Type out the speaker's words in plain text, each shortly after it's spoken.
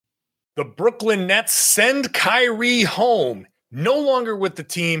The Brooklyn Nets send Kyrie home. No longer with the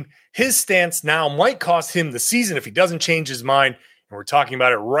team. His stance now might cost him the season if he doesn't change his mind. And we're talking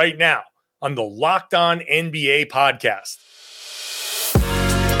about it right now on the Locked On NBA podcast.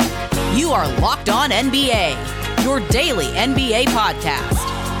 You are Locked On NBA, your daily NBA podcast.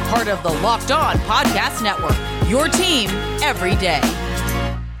 Part of the Locked On Podcast Network, your team every day.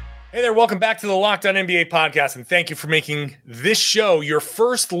 Hey there, welcome back to the Locked On NBA podcast, and thank you for making this show your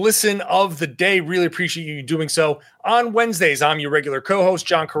first listen of the day. Really appreciate you doing so. On Wednesdays, I'm your regular co-host,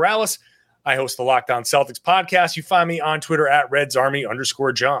 John Corrales. I host the Locked On Celtics podcast. You find me on Twitter at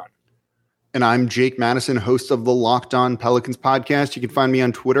RedsArmy_John. And I'm Jake Madison, host of the Locked On Pelicans podcast. You can find me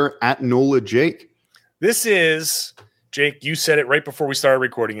on Twitter at NolaJake. This is, Jake, you said it right before we started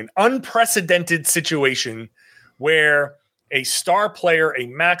recording, an unprecedented situation where a star player, a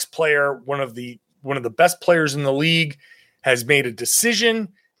max player, one of the best players in the league has made a decision,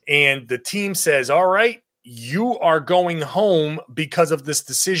 and the team says, all right, you are going home because of this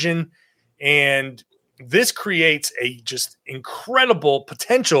decision. And this creates a just incredible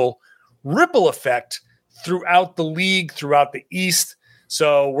potential ripple effect throughout the league, throughout the East.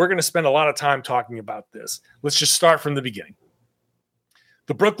 So we're going to spend a lot of time talking about this. Let's just start from the beginning.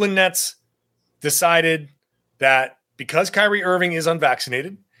 The Brooklyn Nets decided that because Kyrie Irving is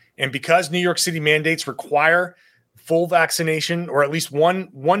unvaccinated and because New York City mandates require full vaccination or at least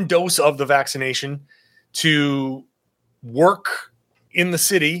one dose of the vaccination to work in the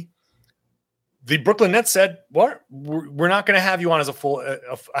city, the Brooklyn Nets said, "What? We're not going to have you on as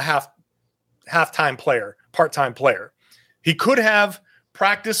a half-time player, part-time player." He could have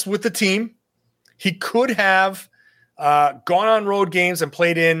practiced with the team. He could have gone on road games and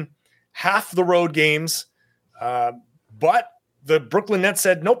played in half the road games. But the Brooklyn Nets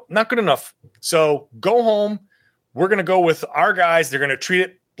said, nope, not good enough. So go home. We're going to go with our guys. They're going to treat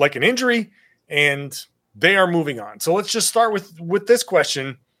it like an injury, and they are moving on. So let's just start with this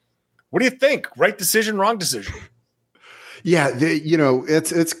question. What do you think? Right decision, wrong decision? Yeah,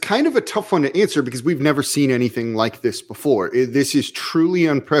 it's kind of a tough one to answer because we've never seen anything like this before. This is truly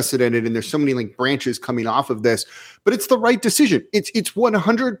unprecedented, and there's so many branches coming off of this. But it's the right decision. It's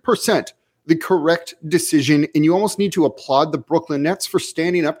 100% the correct decision, and you almost need to applaud the Brooklyn Nets for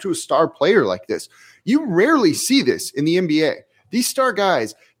standing up to a star player like this. You rarely see this in the NBA. These star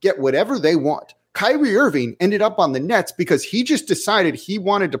guys get whatever they want. Kyrie Irving ended up on the Nets because he just decided he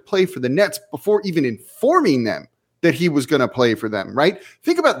wanted to play for the Nets before even informing them that he was going to play for them, right?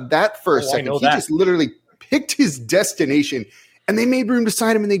 Think about that for a second. He just literally picked his destination, and they made room to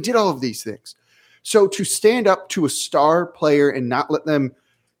sign him, and they did all of these things. So to stand up to a star player and not let them,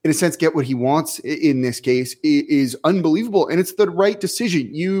 in a sense, get what he wants in this case is unbelievable. And it's the right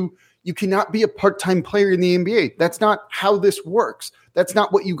decision. You cannot be a part-time player in the NBA. That's not how this works. That's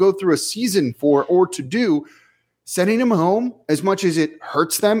not what you go through a season for or to do. Sending him home, as much as it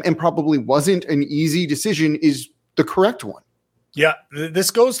hurts them and probably wasn't an easy decision, is the correct one. Yeah, this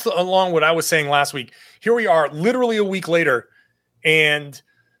goes along what I was saying last week. Here we are literally a week later, and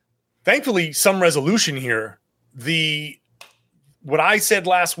thankfully some resolution here. What I said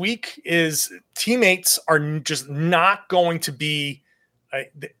last week is teammates are just not going to be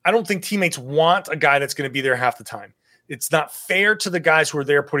I don't think teammates want a guy that's going to be there half the time. It's not fair to the guys who are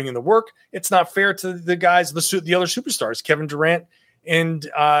there putting in the work. It's not fair to the guys, the other superstars, Kevin Durant and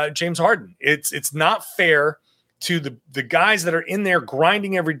James Harden. It's not fair to the guys that are in there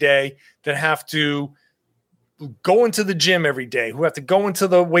grinding every day, that have to go into the gym every day, who have to go into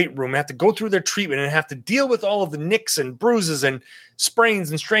the weight room, have to go through their treatment and have to deal with all of the nicks and bruises and sprains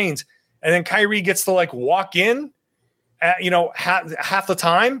and strains. And then Kyrie gets to walk in at, half the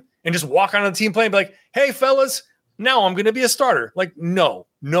time and just walk on the team play and be like, hey fellas, now I'm going to be a starter.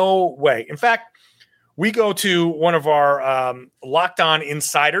 No way. In fact, we go to one of our Locked On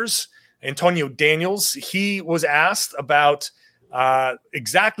insiders, Antonio Daniels. He was asked about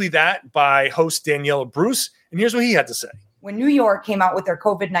exactly that by host Daniela Bruce. And here's what he had to say. When New York came out with their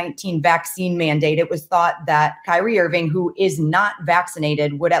COVID-19 vaccine mandate, it was thought that Kyrie Irving, who is not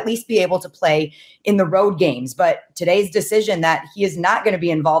vaccinated, would at least be able to play in the road games. But today's decision that he is not going to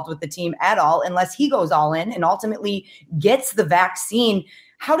be involved with the team at all unless he goes all in and ultimately gets the vaccine.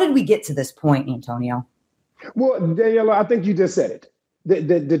 How did we get to this point, Antonio? Well, Daniela, I think you just said it.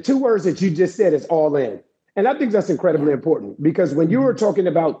 The two words that you just said is all in. And I think that's incredibly important because when you were talking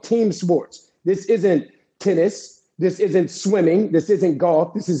about team sports, this isn't tennis, this isn't swimming, this isn't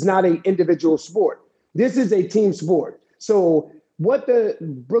golf, this is not an individual sport. This is a team sport. So what the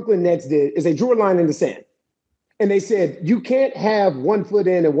Brooklyn Nets did is they drew a line in the sand and they said, you can't have 1 foot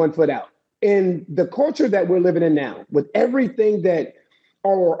in and 1 foot out. In the culture that we're living in now, with everything that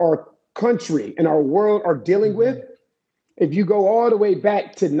our country and our world are dealing with, if you go all the way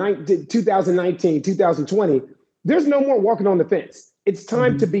back to 2019, 2020, there's no more walking on the fence. It's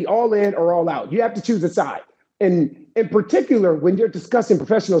time to be all in or all out. You have to choose a side. And in particular, when you're discussing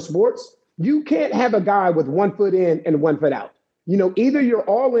professional sports, you can't have a guy with 1 foot in and 1 foot out. Either you're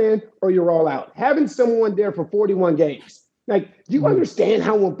all in or you're all out. Having someone there for 41 games. Do you understand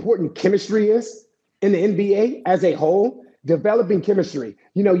how important chemistry is in the NBA as a whole? Developing chemistry.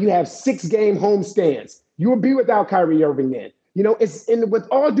 You have 6-game homestands. You will be without Kyrie Irving then. And with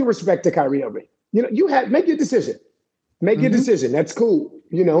all due respect to Kyrie Irving, make your decision. Make your decision. That's cool,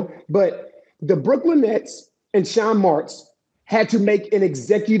 But the Brooklyn Nets and Sean Marks had to make an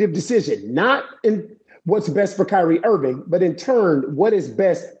executive decision, not in what's best for Kyrie Irving, but in turn, what is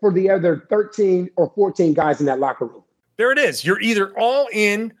best for the other 13 or 14 guys in that locker room. There it is. You're either all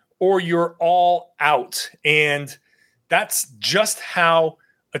in or you're all out. And that's just how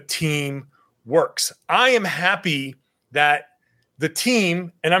a team works. I am happy that the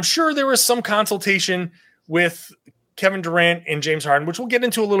team, and I'm sure there was some consultation with Kevin Durant and James Harden, which we'll get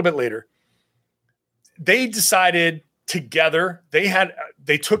into a little bit later. They decided together,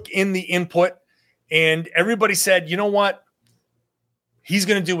 they took in the input, and everybody said, you know what? He's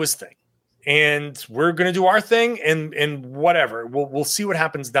going to do his thing, and we're going to do our thing, and whatever. We'll see what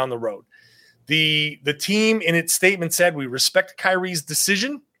happens down the road. The team in its statement said, we respect Kyrie's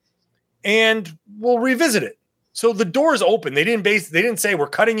decision, and we'll revisit it. So the door is open. They didn't say we're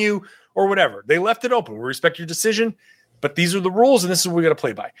cutting you or whatever. They left it open. We respect your decision, but these are the rules, and this is what we got to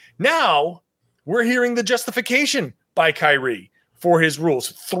play by. Now we're hearing the justification by Kyrie for his rules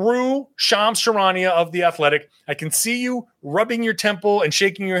through Shams Charania of The Athletic. I can see you rubbing your temple and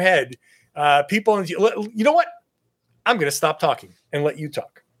shaking your head. People, you know what? I'm going to stop talking and let you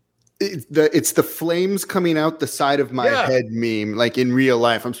talk. It's the flames coming out the side of my head meme, like in real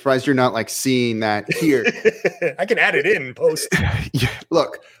life. I'm surprised you're not seeing that here. I can add it in post. Yeah,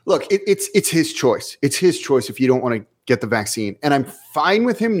 look, it's his choice. It's his choice if you don't want to get the vaccine. And I'm fine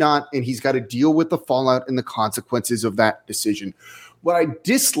with him not, and he's got to deal with the fallout and the consequences of that decision. What I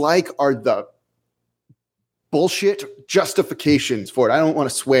dislike are the bullshit justifications for it. I don't want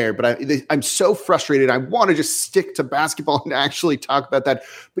to swear, but I'm so frustrated. I want to just stick to basketball and actually talk about that.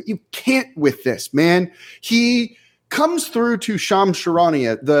 But you can't with this, man. He comes through to Shams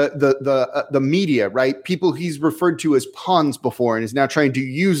Charania, the media, right? People he's referred to as pawns before and is now trying to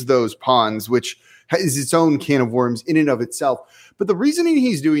use those pawns, which is its own can of worms in and of itself. But the reasoning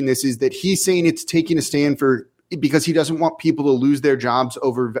he's doing this is that he's saying it's taking a stand because he doesn't want people to lose their jobs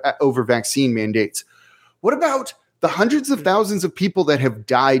over vaccine mandates. What about the hundreds of thousands of people that have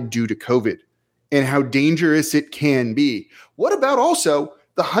died due to COVID and how dangerous it can be? What about also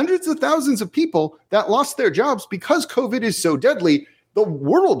the hundreds of thousands of people that lost their jobs because COVID is so deadly? The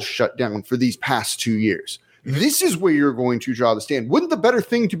world shut down for these past 2 years. This is where you're going to draw the stand. Wouldn't the better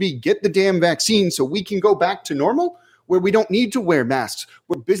thing to be get the damn vaccine so we can go back to normal, where we don't need to wear masks,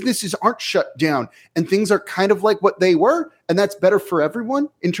 where businesses aren't shut down and things are kind of like what they were, and that's better for everyone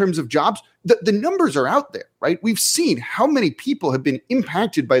in terms of jobs? The numbers are out there, right? We've seen how many people have been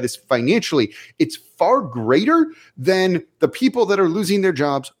impacted by this financially. It's far greater than the people that are losing their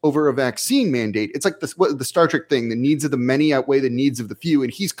jobs over a vaccine mandate. It's like the Star Trek thing, the needs of the many outweigh the needs of the few,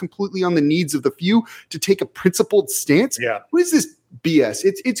 and he's completely on the needs of the few to take a principled stance. Yeah. What is this BS?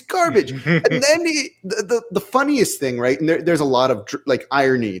 It's garbage. And then the funniest thing, right? And there's a lot of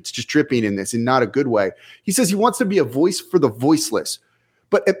irony. It's just dripping in this in not a good way. He says he wants to be a voice for the voiceless.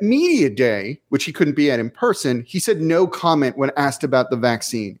 But at Media Day, which he couldn't be at in person, he said no comment when asked about the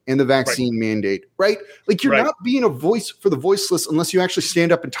vaccine and the vaccine mandate, right? You're not being a voice for the voiceless unless you actually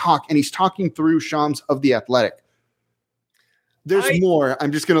stand up and talk. And he's talking through Shams of The Athletic. There's more.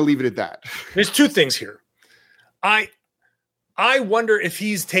 I'm just going to leave it at that. There's two things here. I wonder if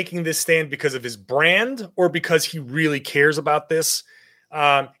he's taking this stand because of his brand or because he really cares about this.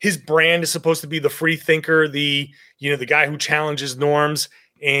 His brand is supposed to be the free thinker, the guy who challenges norms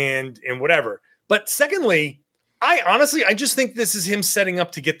and whatever. But secondly, I just think this is him setting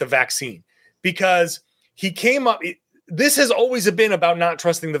up to get the vaccine, because he came up. This has always been about not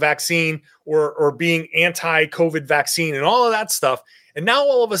trusting the vaccine or being anti-COVID vaccine and all of that stuff. And now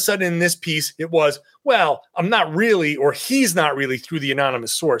all of a sudden in this piece, it was, well, I'm not really, or he's not really, through the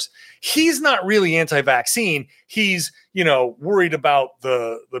anonymous source, he's not really anti-vaccine. He's, worried about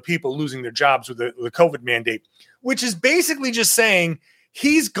the people losing their jobs with the COVID mandate, which is basically just saying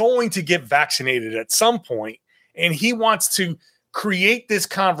he's going to get vaccinated at some point, and he wants to create this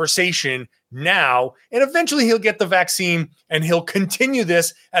conversation now, and eventually he'll get the vaccine and he'll continue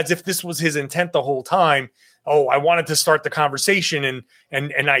this as if this was his intent the whole time. oh, I wanted to start the conversation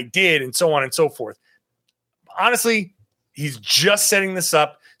and I did, and so on and so forth. Honestly, he's just setting this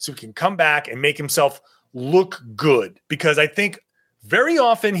up so he can come back and make himself look good, because I think very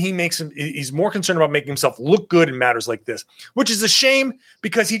often he's more concerned about making himself look good in matters like this, which is a shame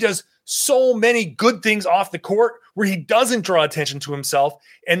because he does so many good things off the court where he doesn't draw attention to himself.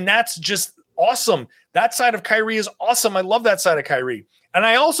 And that's just awesome. That side of Kyrie is awesome. I love that side of Kyrie. And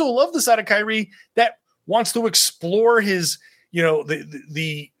I also love the side of Kyrie that wants to explore his,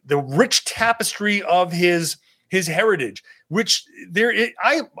 the rich tapestry of his heritage, which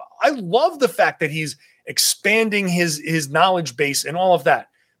I love the fact that he's expanding his knowledge base and all of that.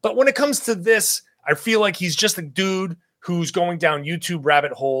 But when it comes to this, I feel like he's just a dude who's going down YouTube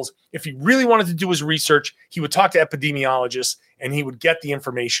rabbit holes. If he really wanted to do his research, he would talk to epidemiologists and he would get the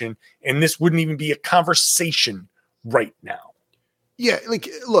information, and this wouldn't even be a conversation right now. Yeah, like,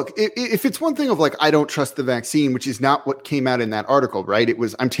 look, if it's one thing of like, I don't trust the vaccine, which is not what came out in that article, right? It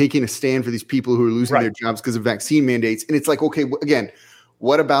was, I'm taking a stand for these people who are losing their jobs because of vaccine mandates. And it's like, okay, again,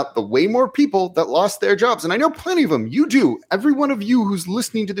 what about the way more people that lost their jobs? And I know plenty of them. You do. Every one of you who's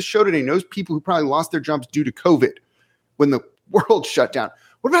listening to the show today knows people who probably lost their jobs due to COVID when the world shut down.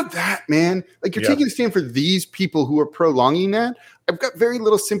 What about that, man? Like, you're taking a stand for these people who are prolonging that. I've got very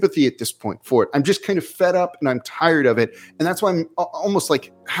little sympathy at this point for it. I'm just kind of fed up and I'm tired of it. And that's why I'm almost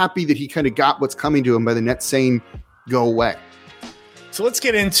like happy that he kind of got what's coming to him by the Nets saying, go away. So let's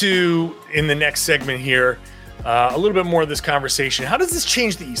get into, in the next segment here, a little bit more of this conversation. How does this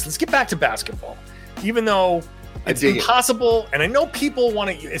change the East? Let's get back to basketball. Even though it's impossible, and I know people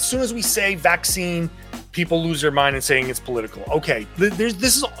want to, as soon as we say vaccine, people lose their mind and saying it's political. Okay,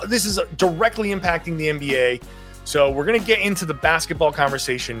 this is directly impacting the NBA. So we're going to get into the basketball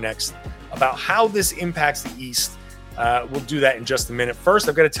conversation next about how this impacts the East. We'll do that in just a minute. First,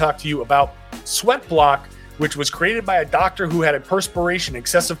 I've got to talk to you about Sweat Block, which was created by a doctor who had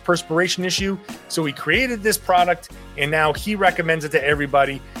excessive perspiration issue. So he created this product, and now he recommends it to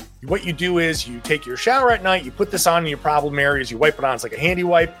everybody. What you do is you take your shower at night, you put this on in your problem areas, you wipe it on. It's like a handy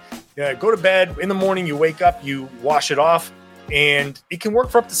wipe. Go to bed. In the morning, you wake up, you wash it off, and it can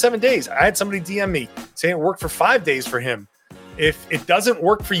work for up to 7 days. I had somebody DM me saying it worked for 5 days for him. If it doesn't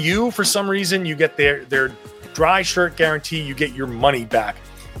work for you for some reason, you get their dry shirt guarantee. You get your money back.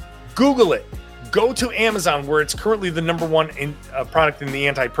 Google it. Go to Amazon, where it's currently the number one product in the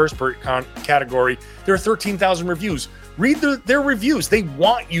antiperspirant category. There are 13,000 reviews. Read their reviews. They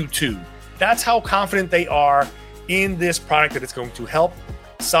want you to. That's how confident they are in this product, that it's going to help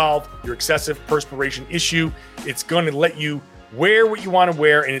solve your excessive perspiration issue. It's going to let you wear what you want to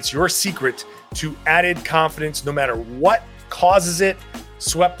wear, and it's your secret to added confidence no matter what causes it.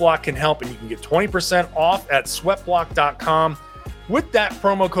 Sweatblock can help, and you can get 20% off at sweatblock.com with that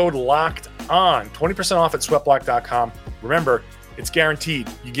promo code LOCKED on. 20% off at sweatblock.com. Remember, it's guaranteed.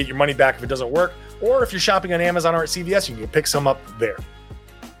 You get your money back if it doesn't work, or if you're shopping on Amazon or at CVS, you can pick some up there.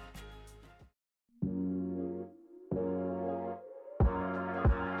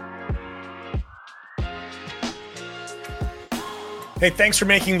 Hey, thanks for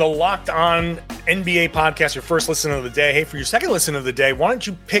making the Locked On NBA podcast your first listen of the day. Hey, for your second listen of the day, why don't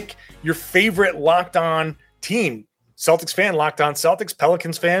you pick your favorite Locked On team? Celtics fan, Locked On Celtics.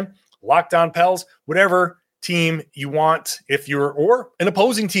 Pelicans fan, Locked On Pels. Whatever team you want, or an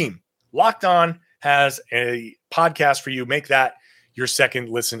opposing team. Locked On has a podcast for you. Make that your second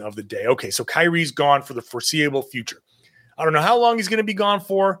listen of the day. Okay, so Kyrie's gone for the foreseeable future. I don't know how long he's going to be gone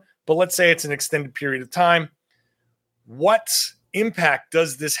for, but let's say it's an extended period of time. What impact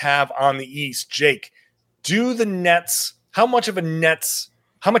does this have on the East? Jake, do the Nets, how much of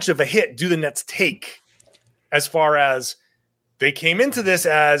a hit do the Nets take, as far as they came into this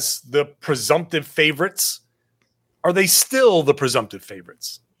as the presumptive favorites? Are they still the presumptive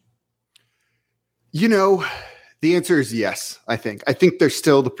favorites? The answer is yes, I think. I think they're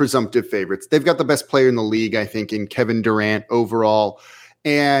still the presumptive favorites. They've got the best player in the league, I think, in Kevin Durant overall.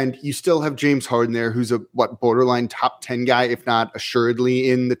 And you still have James Harden there, who's a borderline top 10 guy, if not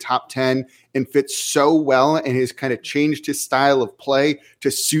assuredly in the top 10, and fits so well and has kind of changed his style of play to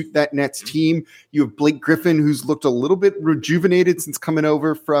suit that Nets team. You have Blake Griffin, who's looked a little bit rejuvenated since coming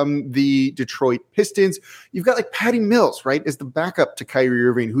over from the Detroit Pistons. You've got like Patty Mills, right, as the backup to Kyrie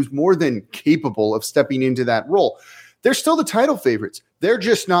Irving, who's more than capable of stepping into that role. They're still the title favorites. They're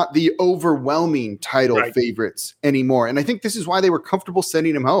just not the overwhelming title favorites anymore. And I think this is why they were comfortable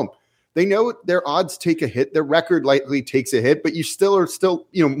sending him home. They know their odds take a hit. Their record likely takes a hit, but you still are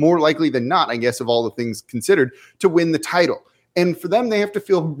more likely than not, I guess, of all the things considered, to win the title. And for them, they have to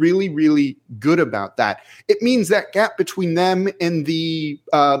feel really, really good about that. It means that gap between them and the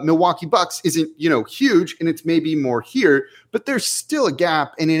Milwaukee Bucks isn't, huge, and it's maybe more here, but there's still a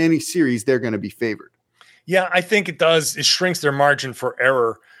gap. And in any series, they're going to be favored. Yeah, I think it does. It shrinks their margin for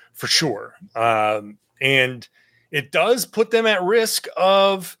error for sure. And it does put them at risk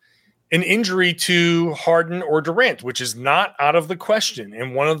of an injury to Harden or Durant, which is not out of the question.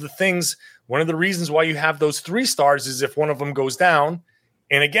 And one of the reasons why you have those 3 stars is if one of them goes down.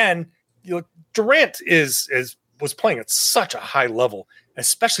 And again, Durant was playing at such a high level,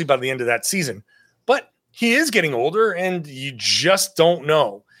 especially by the end of that season. But he is getting older, and you just don't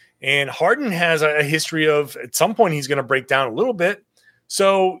know. And Harden has a history of at some point he's going to break down a little bit.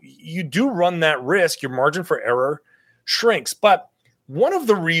 So you do run that risk. Your margin for error shrinks. But one of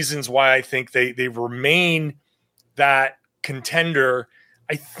the reasons why I think they remain that contender,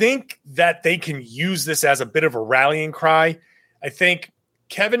 I think that they can use this as a bit of a rallying cry. I think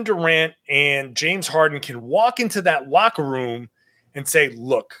Kevin Durant and James Harden can walk into that locker room and say,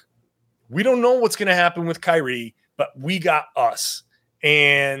 look, we don't know what's going to happen with Kyrie, but we got us.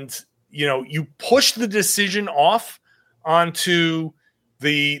 And, you push the decision off onto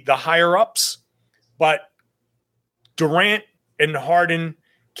the higher ups, but Durant and Harden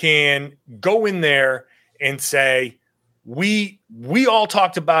can go in there and say, we all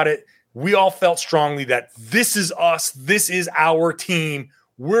talked about it. We all felt strongly that this is us. This is our team.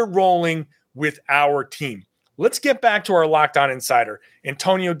 We're rolling with our team. Let's get back to our Locked On Insider,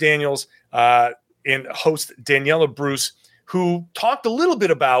 Antonio Daniels and host Daniela Bruce, who talked a little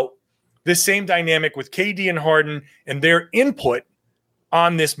bit about this same dynamic with KD and Harden and their input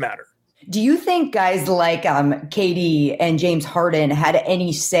on this matter. Do you think guys like KD and James Harden had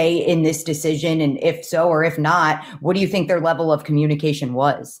any say in this decision? And if so, or if not, what do you think their level of communication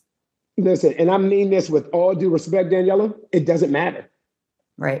was? Listen, and I mean this with all due respect, Daniela, it doesn't matter.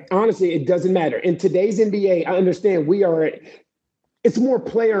 Right. Honestly, it doesn't matter. In today's NBA, I understand it's more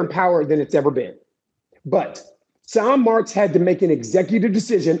player empowered than it's ever been. But Sean Marks had to make an executive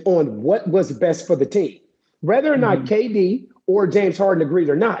decision on what was best for the team, whether or not KD or James Harden agreed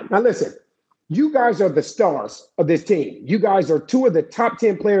or not. Now, listen, you guys are the stars of this team. You guys are 2 of the top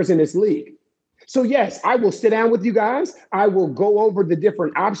 10 players in this league. So, yes, I will sit down with you guys. I will go over the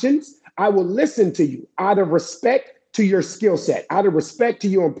different options. I will listen to you out of respect to your skill set, out of respect to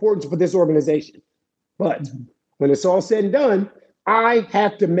your importance for this organization. But when it's all said and done, I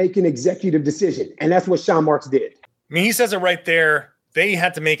have to make an executive decision. And that's what Sean Marks did. I mean, he says it right there. They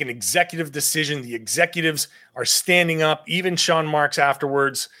had to make an executive decision. The executives are standing up. Even Sean Marks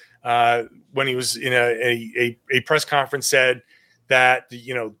afterwards, when he was in a press conference, said that,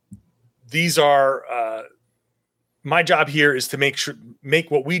 these are my job here is to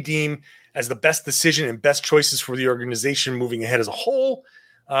make what we deem as the best decision and best choices for the organization moving ahead as a whole.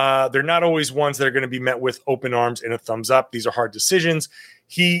 They're not always ones that are going to be met with open arms and a thumbs up. These are hard decisions.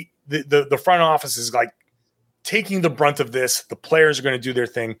 The front office is like taking the brunt of this. The players are going to do their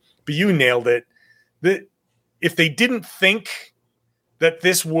thing, but you nailed it. If they didn't think that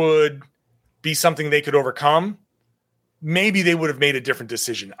this would be something they could overcome, maybe they would have made a different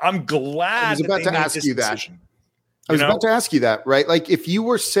decision. I'm glad. I was about to ask you that. Decision. I was about to ask you that, right? Like if you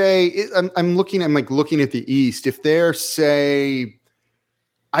were I'm looking at the East, if they're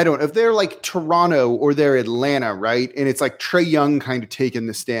if they're like Toronto or they're Atlanta, right? And it's like Trae Young kind of taking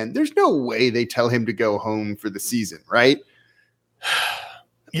the stand. There's no way they tell him to go home for the season, right?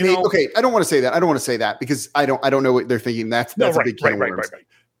 Okay, I don't want to say that. I don't want to say that because I don't know what they're thinking. That's a big can of worms. Right.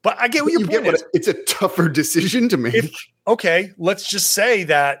 But I get what your point is. It's a tougher decision to make. Let's just say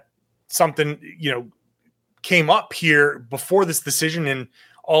that something, came up here before this decision and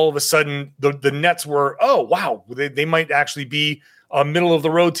all of a sudden the Nets were, oh, wow, they might actually be a middle of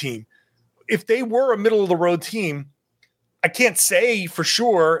the road team. If they were a middle of the road team, I can't say for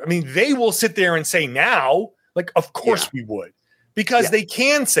sure. I mean, they will sit there and say now, like, of course we would, because they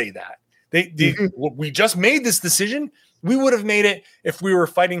can say that. We just made this decision. We would have made it if we were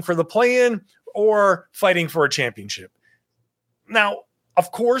fighting for the play-in or fighting for a championship. Now,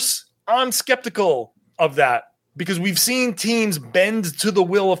 of course, I'm skeptical of that because we've seen teams bend to the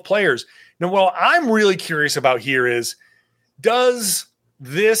will of players. Now, what I'm really curious about here is, does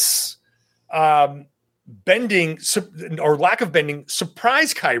this bending or lack of bending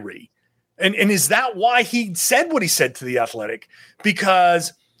surprise Kyrie? And is that why he said what he said to The Athletic?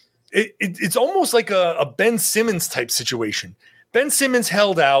 Because it's almost like a Ben Simmons type situation. Ben Simmons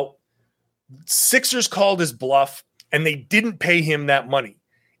held out. Sixers called his bluff, and they didn't pay him that money.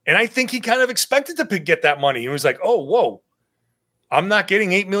 And I think he kind of expected to get that money. He was like, oh, whoa, I'm not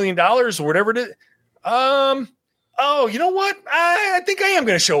getting $8 million or whatever it is. oh, you know what? I think I am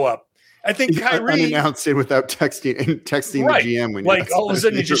going to show up. I think Kyrie unannounced it without texting right. the GM when all of a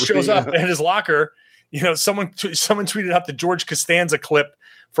sudden he just shows up in his locker. Someone tweeted out the George Costanza clip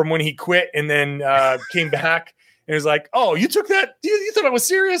from when he quit and then came back and was like, "Oh, you took that? You thought I was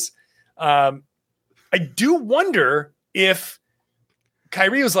serious?" I do wonder if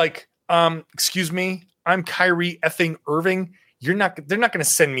Kyrie was like, "Excuse me, I'm Kyrie effing Irving. They're not going to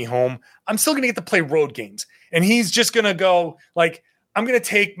send me home. I'm still going to get to play road games." And he's just going to go like, "I'm going to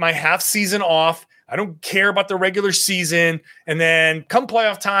take my half season off. I don't care about the regular season. And then come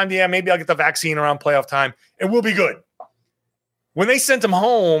playoff time, maybe I'll get the vaccine around playoff time and we'll be good." When they sent him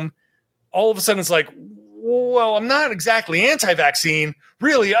home, all of a sudden it's like, well, I'm not exactly anti-vaccine.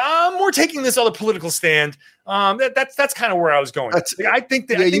 Really, I'm more taking this other political stand. That's kind of where I was going. I think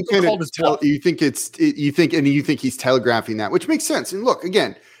that you think he's telegraphing that, which makes sense. And look,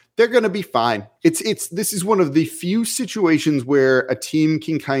 again, they're going to be fine. This is one of the few situations where a team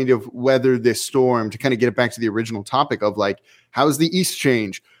can kind of weather this storm. To kind of get it back to the original topic of like, how's the East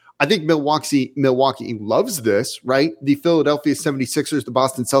change? I think Milwaukee loves this, right? The Philadelphia 76ers, the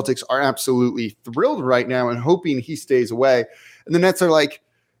Boston Celtics are absolutely thrilled right now and hoping he stays away. And the Nets are like,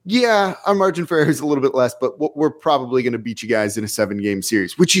 yeah, our margin for error is a little bit less, but we're probably going to beat you guys in a 7-game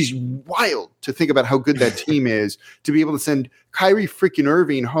series, which is wild to think about how good that team is, to be able to send Kyrie freaking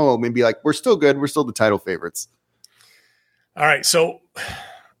Irving home and be like, we're still good. We're still the title favorites. All right. So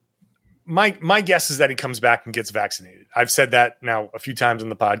my guess is that he comes back and gets vaccinated. I've said that now a few times on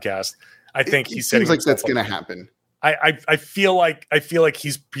the podcast. I think he seems like that's going to happen. I feel like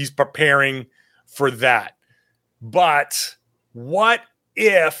he's preparing for that. But what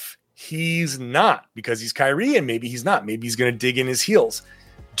if he's not? Because he's Kyrie and maybe he's not. Maybe he's going to dig in his heels.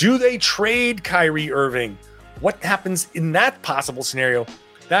 Do they trade Kyrie Irving? What happens in that possible scenario?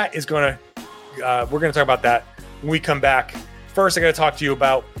 That is going to we're going to talk about that when we come back. First, I got to talk to you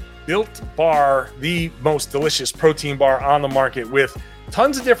about Built Bar, the most delicious protein bar on the market with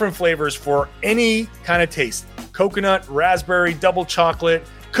tons of different flavors for any kind of taste. Coconut, raspberry, double chocolate,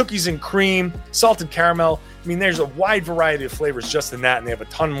 cookies and cream, salted caramel. I mean, there's a wide variety of flavors just in that, and they have a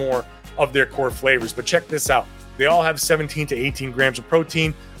ton more of their core flavors. But check this out. They all have 17 to 18 grams of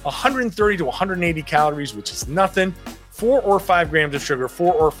protein, 130 to 180 calories, which is nothing, 4 or 5 grams of sugar,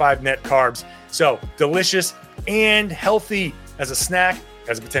 4 or 5 net carbs. So delicious and healthy as a snack,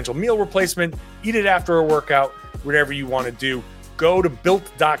 as a potential meal replacement. Eat it after a workout, whatever you want to do. Go to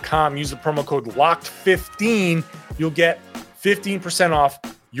built.com, use the promo code LOCKED15. You'll get 15% off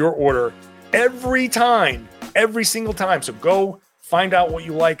your order every single time. So go find out what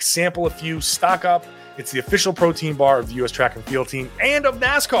you like, sample a few, stock up. It's the official protein bar of the U.S. track and field team and of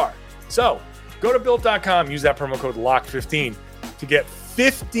NASCAR. So go to built.com, use that promo code LOCKED15 to get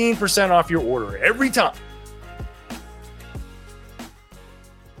 15% off your order every time.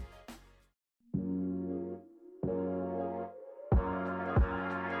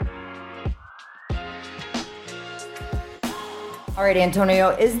 All right, Antonio,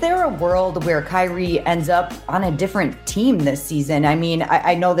 is there a world where Kyrie ends up on a different team this season? I mean,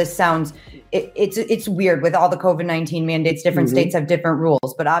 I know this sounds, it's weird with all the COVID-19 mandates, different states have different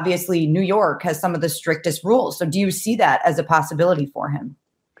rules, but obviously New York has some of the strictest rules. So do you see that as a possibility for him?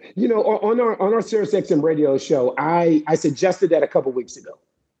 You know, on our Sirius XM radio show, I suggested that a couple weeks ago.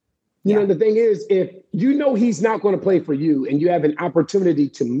 You know, the thing is, if you know he's not going to play for you and you have an opportunity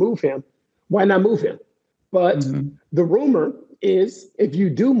to move him, why not move him? But the rumor is if you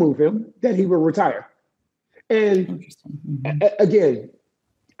do move him, that he will retire. And again,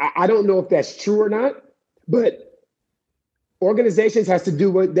 I don't know if that's true or not, but organizations have to do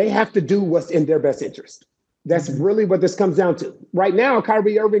what's in their best interest. That's really what this comes down to. Right now,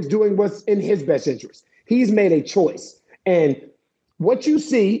 Kyrie Irving's doing what's in his best interest. He's made a choice. And what you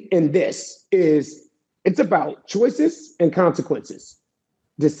see in this is it's about choices and consequences,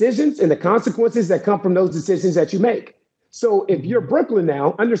 decisions and the consequences that come from those decisions that you make. So if you're Brooklyn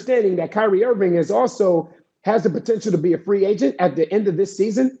now, understanding that Kyrie Irving has the potential to be a free agent at the end of this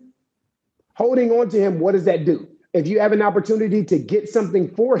season, holding on to him, what does that do? If you have an opportunity to get something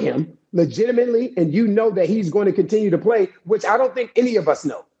for him legitimately, and you know that he's going to continue to play, which I don't think any of us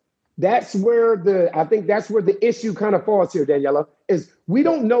know. That's where the issue kind of falls here, Daniela, is we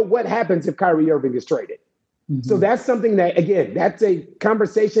don't know what happens if Kyrie Irving is traded. So that's something that, again, that's a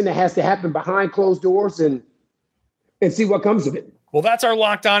conversation that has to happen behind closed doors and see what comes of it. Well, that's our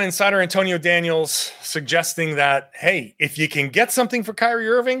Locked On insider, Antonio Daniels, suggesting that, hey, if you can get something for Kyrie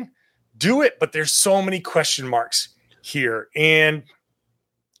Irving, do it. But there's so many question marks here. And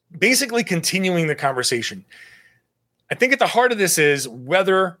basically continuing the conversation, I think at the heart of this is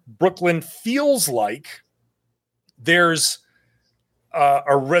whether Brooklyn feels like there's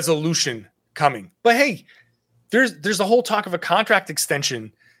a resolution coming. But hey, there's a whole talk of a contract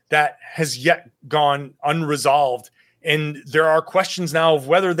extension that has yet gone unresolved. And there are questions now of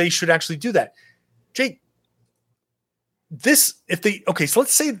whether they should actually do that. Jake, so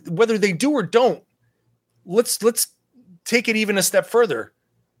let's say whether they do or don't, let's take it even a step further.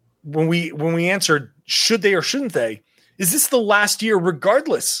 When we answer, should they or shouldn't they, is this the last year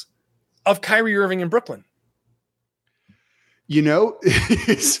regardless of Kyrie Irving in Brooklyn?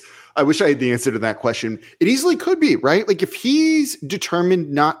 I wish I had the answer to that question. It easily could be, right? Like if he's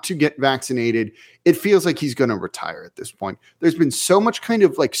determined not to get vaccinated, it feels like he's going to retire at this point. There's been so much kind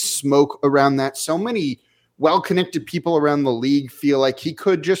of like smoke around that. So many well-connected people around the league feel like he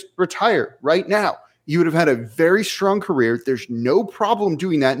could just retire right now. You would have had a very strong career. There's no problem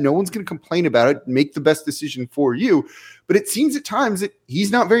doing that. No one's going to complain about it. Make the best decision for you. But it seems at times that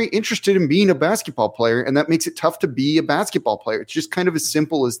he's not very interested in being a basketball player, and that makes it tough to be a basketball player. It's just kind of as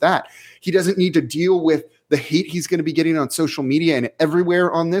simple as that. He doesn't need to deal with the hate he's going to be getting on social media and everywhere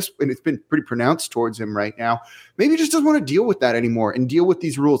on this, and it's been pretty pronounced towards him right now. Maybe he just doesn't want to deal with that anymore and deal with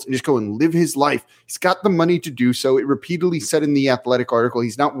these rules and just go and live his life. He's got the money to do so. It repeatedly said in the Athletic article,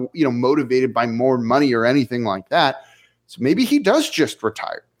 he's not, motivated by more money or anything like that. So maybe he does just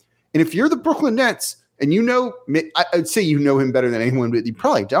retire. And if you're the Brooklyn Nets, and I'd say you know him better than anyone, but you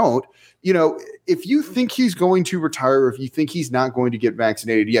probably don't. If you think he's going to retire, or if you think he's not going to get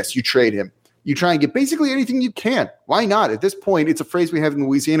vaccinated, yes, you trade him. You try and get basically anything you can. Why not? At this point, it's a phrase we have in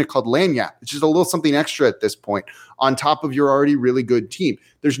Louisiana called lagniappe. It's just a little something extra at this point on top of your already really good team.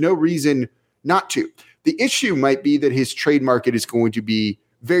 There's no reason not to. The issue might be that his trade market is going to be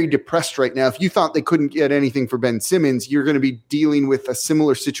very depressed right now. If you thought they couldn't get anything for Ben Simmons, you're going to be dealing with a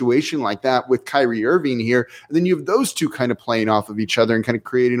similar situation like that with Kyrie Irving here. And then you have those two kind of playing off of each other and kind of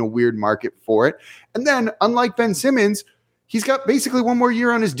creating a weird market for it. And then unlike Ben Simmons, he's got basically one more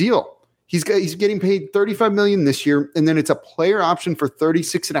year on his deal. He's getting paid $35 million this year, and then it's a player option for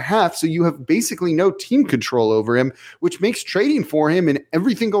 $36.5 million. So you have basically no team control over him, which makes trading for him and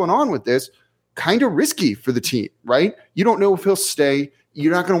everything going on with this kind of risky for the team, right? You don't know if he'll stay.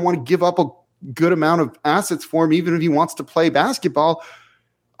 You're not going to want to give up a good amount of assets for him, even if he wants to play basketball.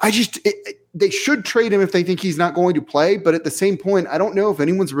 They should trade him if they think he's not going to play. But at the same point, I don't know if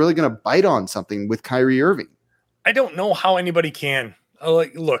anyone's really going to bite on something with Kyrie Irving. I don't know how anybody can.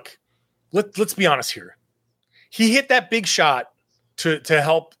 Look, let's be honest here. He hit that big shot to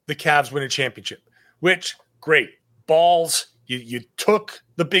help the Cavs win a championship, which great balls. You took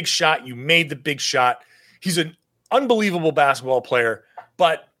the big shot. You made the big shot. He's an unbelievable basketball player.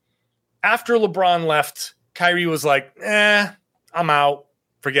 But after LeBron left, Kyrie was like, I'm out.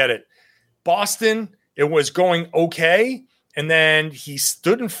 Forget it. Boston, it was going okay. And then he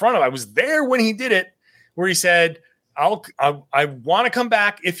stood in front of, I was there when he did it, where he said, I want to come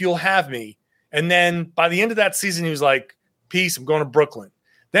back if you'll have me. And then by the end of that season, he was like, peace, I'm going to Brooklyn.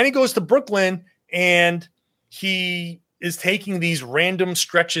 Then he goes to Brooklyn and he is taking these random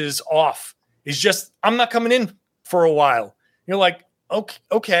stretches off. He's just, I'm not coming in for a while. You're like,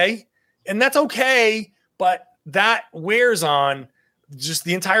 okay. And that's okay. But that wears on just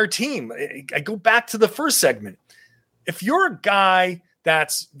the entire team. I go back to the first segment. If you're a guy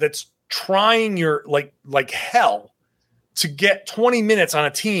that's trying your like hell to get 20 minutes on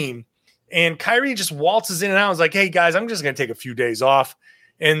a team, and Kyrie just waltzes in and out, is like, hey guys, I'm just going to take a few days off,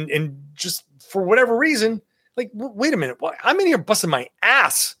 and just for whatever reason, like, wait a minute, I'm in here busting my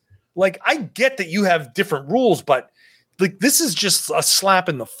ass. Like, I get that you have different rules, but like, this is just a slap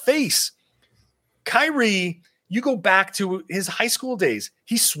in the face. Kyrie, you go back to his high school days.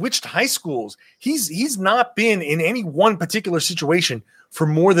 He switched high schools. He's not been in any one particular situation for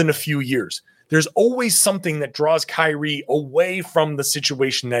more than a few years. There's always something that draws Kyrie away from the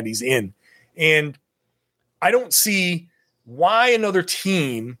situation that he's in. And I don't see why another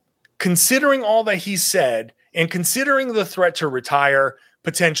team, considering all that he said and considering the threat to retire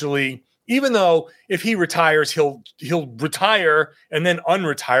potentially, even though if he retires, he'll retire and then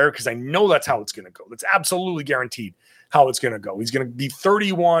unretire, because I know that's how it's going to go. That's absolutely guaranteed how it's going to go. He's going to be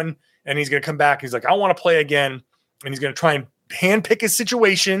 31 and he's going to come back. And he's like, I want to play again. And he's going to try and handpick his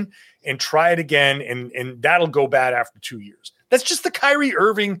situation and try it again. And that'll go bad after 2 years. That's just the Kyrie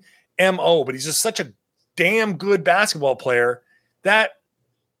Irving MO, but he's just such a damn good basketball player that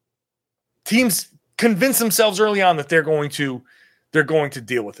teams convince themselves early on that they're going to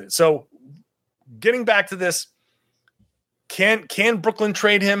deal with it. So getting back to this, can Brooklyn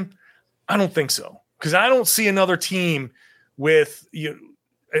trade him? I don't think so, because I don't see another team with,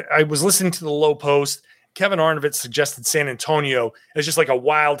 I was listening to the Low Post, Kevin Arnovitz suggested San Antonio as just like a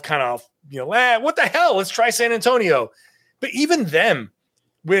wild kind of, what the hell? Let's try San Antonio. But even them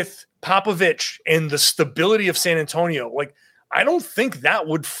with Popovich and the stability of San Antonio, like, I don't think that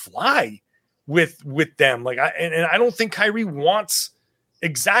would fly with them. Like, I don't think Kyrie wants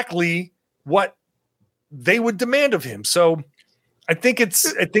exactly what they would demand of him. So I think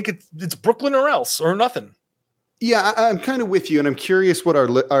it's Brooklyn or else or nothing. Yeah, I'm kind of with you, and I'm curious what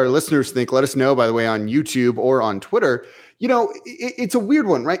our listeners think. Let us know, by the way, on YouTube or on Twitter. It's a weird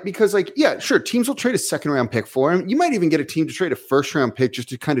one, right? Because, like, yeah, sure, teams will trade a second-round pick for him. You might even get a team to trade a first-round pick just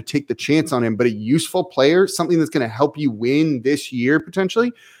to kind of take the chance on him. But a useful player, something that's going to help you win this year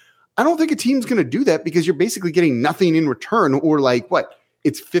potentially, I don't think a team's going to do that because you're basically getting nothing in return. Or like, what?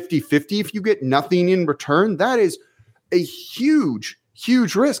 It's 50-50 if you get nothing in return. That is a huge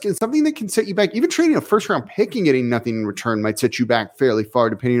risk and something that can set you back. Even trading a first round pick and getting nothing in return might set you back fairly far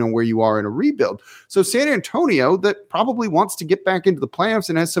depending on where you are in a rebuild. So San Antonio, that probably wants to get back into the playoffs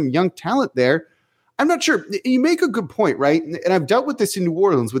and has some young talent there, I'm not sure. You make a good point, right? And I've dealt with this in New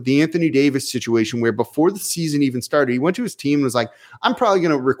Orleans with the Anthony Davis situation where before the season even started, he went to his team and was like, I'm probably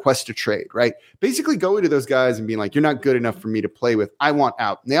going to request a trade, right? Basically going to those guys and being like, you're not good enough for me to play with. I want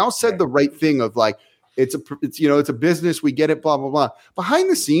out. And they all said the right thing of like, it's a business. We get it, blah, blah, blah. Behind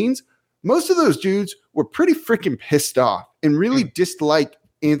the scenes, most of those dudes were pretty freaking pissed off and really disliked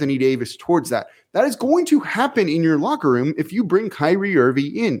Anthony Davis towards that. That is going to happen in your locker room if you bring Kyrie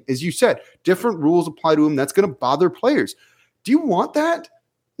Irving in. As you said, different rules apply to him. That's going to bother players. Do you want that?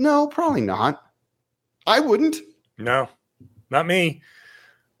 No, probably not. I wouldn't. No, not me.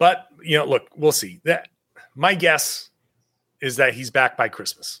 But, look, we'll see. My guess is that he's back by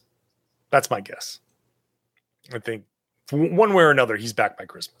Christmas. That's my guess. I think one way or another, he's back by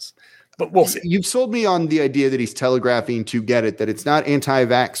Christmas. But we'll see. You've sold me on the idea that he's telegraphing to get it, that it's not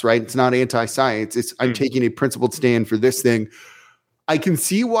anti-vax, right? It's not anti-science. It's I'm taking a principled stand for this thing. I can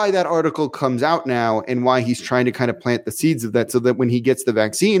see why that article comes out now and why he's trying to kind of plant the seeds of that so that when he gets the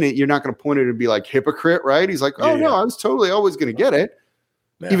vaccine, you're not going to point at it and be like, hypocrite, right? He's like, no, I was totally always going to get it,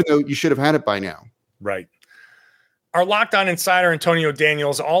 even though you should have had it by now. Right. Our Locked On Insider, Antonio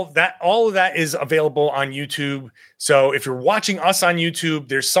Daniels, all of that is available on YouTube. So if you're watching us on YouTube,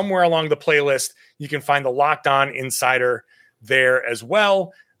 there's somewhere along the playlist you can find the Locked On Insider there as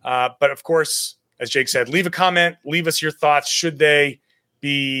well. But of course, as Jake said, leave a comment, leave us your thoughts. Should they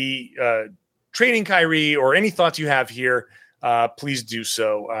be trading Kyrie or any thoughts you have here? Please do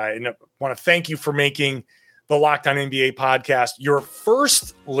so. And I want to thank you for making the Locked On NBA podcast your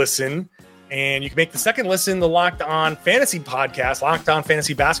first listen. And you can make the second listen, the Locked On Fantasy podcast, Locked On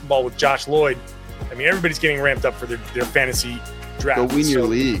Fantasy Basketball with Josh Lloyd. I mean, everybody's getting ramped up for their fantasy draft. Go win your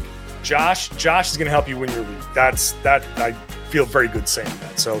league. Josh is going to help you win your league. I feel very good saying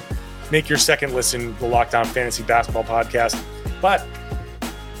that. So make your second listen, the Locked On Fantasy Basketball podcast. But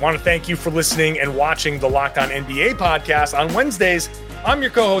I want to thank you for listening and watching the Locked On NBA podcast on Wednesdays. I'm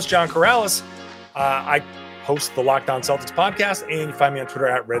your co-host, John Corrales. I host the Locked On Celtics podcast, and you find me on Twitter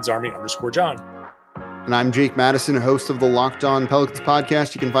at RedsArmy_John. And I'm Jake Madison, host of the Locked On Pelicans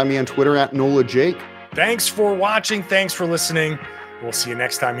podcast. You can find me on Twitter at NolaJake. Thanks for watching. Thanks for listening. We'll see you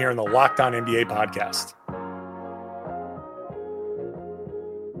next time here on the Locked On NBA podcast.